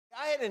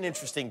had an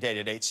interesting day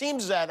today. It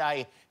seems that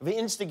I have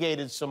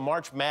instigated some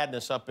March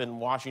Madness up in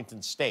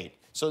Washington State.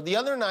 So the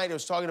other night I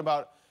was talking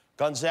about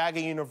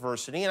Gonzaga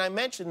University, and I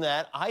mentioned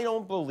that I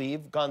don't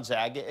believe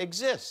Gonzaga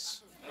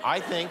exists. I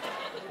think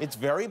it's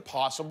very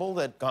possible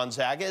that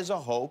Gonzaga is a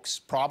hoax,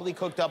 probably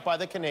cooked up by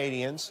the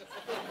Canadians,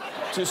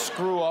 to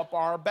screw up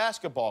our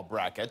basketball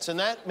brackets, and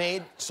that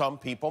made some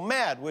people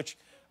mad, which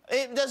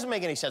it doesn't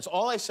make any sense.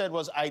 All I said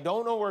was, I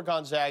don't know where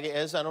Gonzaga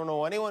is, I don't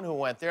know anyone who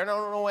went there, and I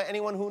don't know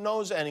anyone who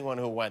knows anyone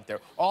who went there.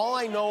 All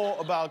I know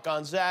about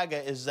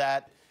Gonzaga is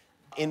that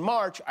in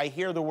March, I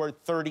hear the word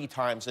 30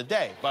 times a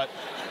day. But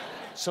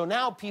so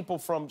now people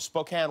from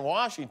Spokane,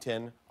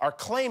 Washington, are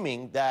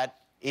claiming that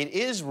it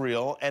is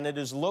real and it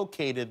is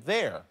located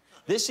there.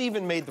 This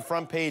even made the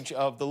front page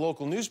of the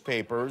local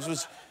newspaper. This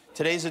was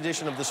today's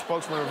edition of the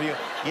Spokesman Review.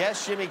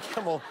 Yes, Jimmy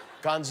Kimmel,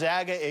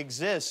 Gonzaga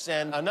exists.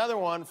 And another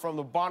one from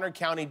the Bonner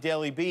County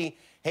Daily Bee.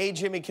 Hey,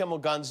 Jimmy Kimmel,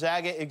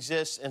 Gonzaga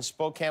exists and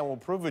Spokane will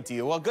prove it to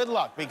you. Well, good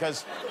luck,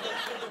 because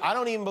I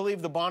don't even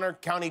believe the Bonner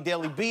County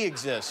Daily Bee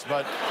exists.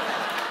 But,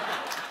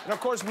 and of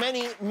course,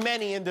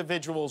 many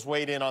individuals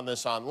weighed in on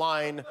this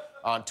online,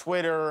 on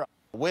Twitter.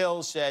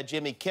 Will said,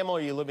 Jimmy Kimmel,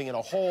 are you living in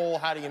a hole?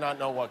 How do you not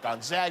know what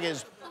Gonzaga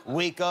is?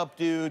 Wake up,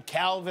 dude.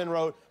 Calvin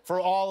wrote, for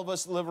all of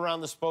us that live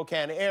around the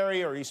Spokane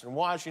area or Eastern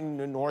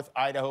Washington, North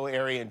Idaho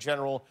area in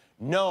general,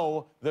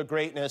 know the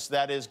greatness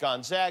that is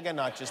Gonzaga,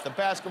 not just the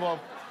basketball.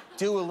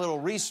 Do a little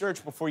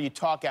research before you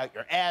talk out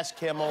your ass,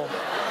 Kimmel.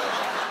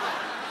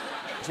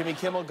 Jimmy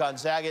Kimmel,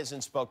 Gonzaga is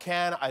in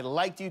Spokane. I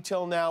liked you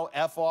till now.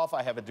 F off.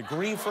 I have a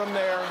degree from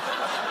there.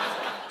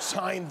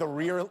 Signed the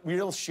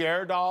real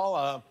Cher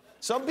doll.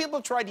 Some people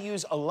tried to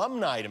use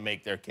alumni to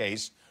make their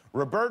case.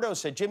 Roberto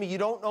said, Jimmy, you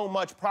don't know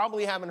much.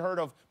 Probably haven't heard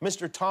of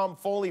Mr. Tom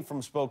Foley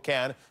from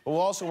Spokane, who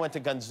also went to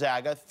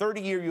Gonzaga,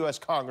 30-year U.S.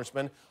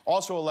 congressman,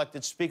 also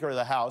elected Speaker of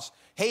the House.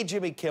 Hey,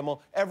 Jimmy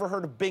Kimmel, ever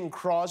heard of Bing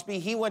Crosby?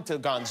 He went to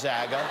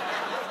Gonzaga.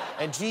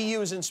 And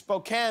GU is in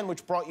Spokane,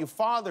 which brought you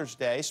Father's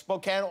Day.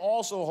 Spokane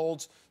also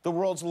holds the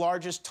world's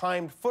largest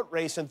timed foot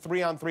race and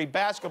 3-on-3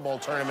 basketball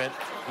tournament.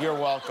 You're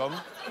welcome.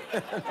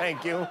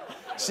 Thank you.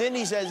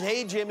 Cindy says,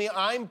 hey, Jimmy,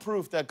 I'm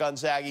proof that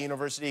Gonzaga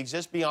University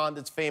exists beyond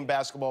its famed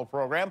basketball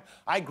program.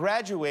 I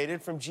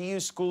graduated from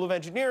GU's School of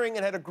Engineering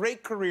and had a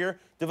great career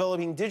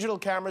developing digital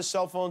cameras,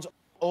 cell phones,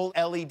 old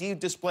LED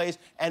displays,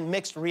 and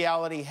mixed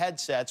reality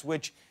headsets,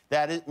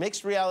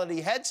 mixed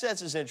reality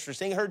headsets is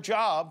interesting. Her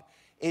job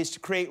is to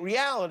create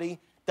reality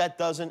that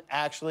doesn't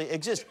actually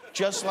exist,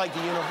 just like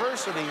the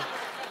university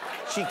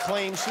she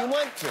claims she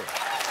went to.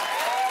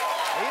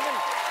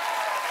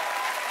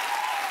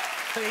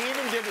 They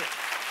even did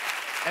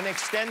an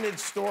extended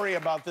story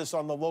about this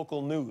on the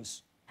local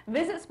news.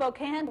 Visit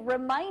Spokane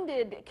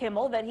reminded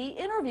Kimmel that he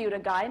interviewed a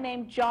guy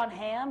named John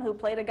Hamm who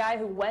played a guy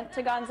who went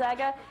to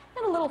Gonzaga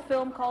in a little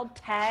film called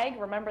Tag.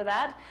 Remember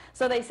that?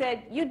 So they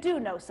said, you do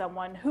know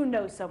someone who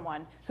knows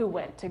someone who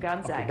went to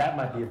Gonzaga. Okay, that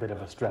might be a bit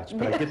of a stretch,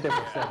 but I get there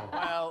for 7.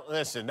 Well,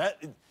 listen,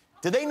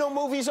 do they know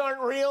movies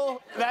aren't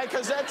real?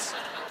 Because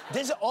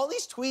all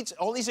these tweets,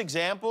 all these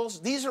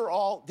examples, these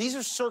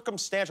are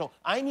circumstantial.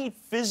 I need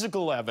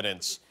physical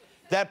evidence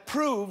that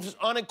proves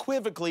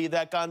unequivocally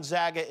that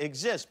Gonzaga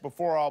exists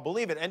before I'll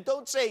believe it. And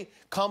don't say,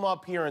 come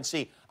up here and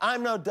see.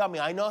 I'm no dummy.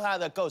 I know how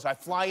that goes. I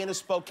fly into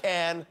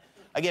Spokane.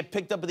 I get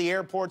picked up at the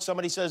airport.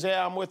 Somebody says,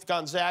 yeah, I'm with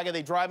Gonzaga.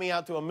 They drive me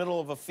out to the middle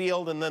of a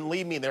field and then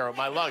leave me there with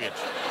my luggage.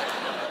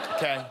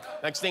 Okay.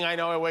 Next thing I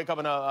know, I wake up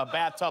in a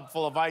bathtub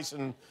full of ice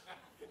and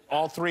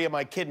all 3 of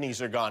my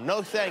kidneys are gone.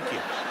 No, thank you.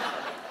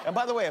 And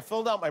by the way, I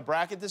filled out my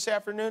bracket this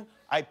afternoon.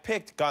 I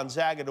picked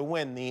Gonzaga to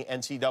win the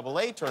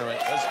NCAA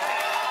tournament.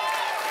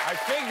 I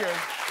figured,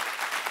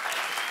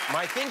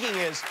 my thinking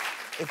is,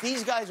 if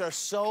these guys are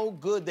so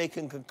good they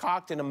can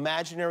concoct an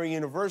imaginary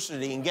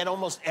university and get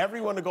almost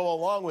everyone to go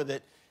along with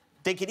it,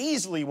 they could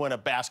easily win a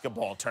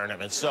basketball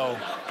tournament. So,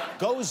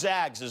 go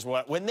Zags is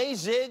what. When they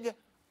zig,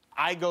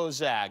 I go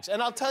Zags.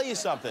 And I'll tell you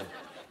something.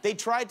 They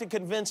tried to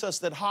convince us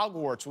that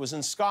Hogwarts was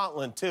in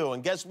Scotland, too.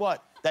 And guess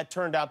what? That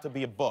turned out to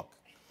be a book.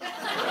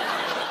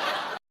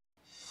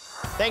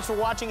 Thanks for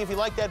watching. If you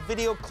liked that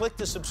video, click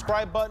the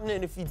subscribe button.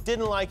 And if you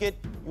didn't like it,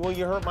 well,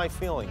 you hurt my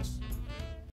feelings.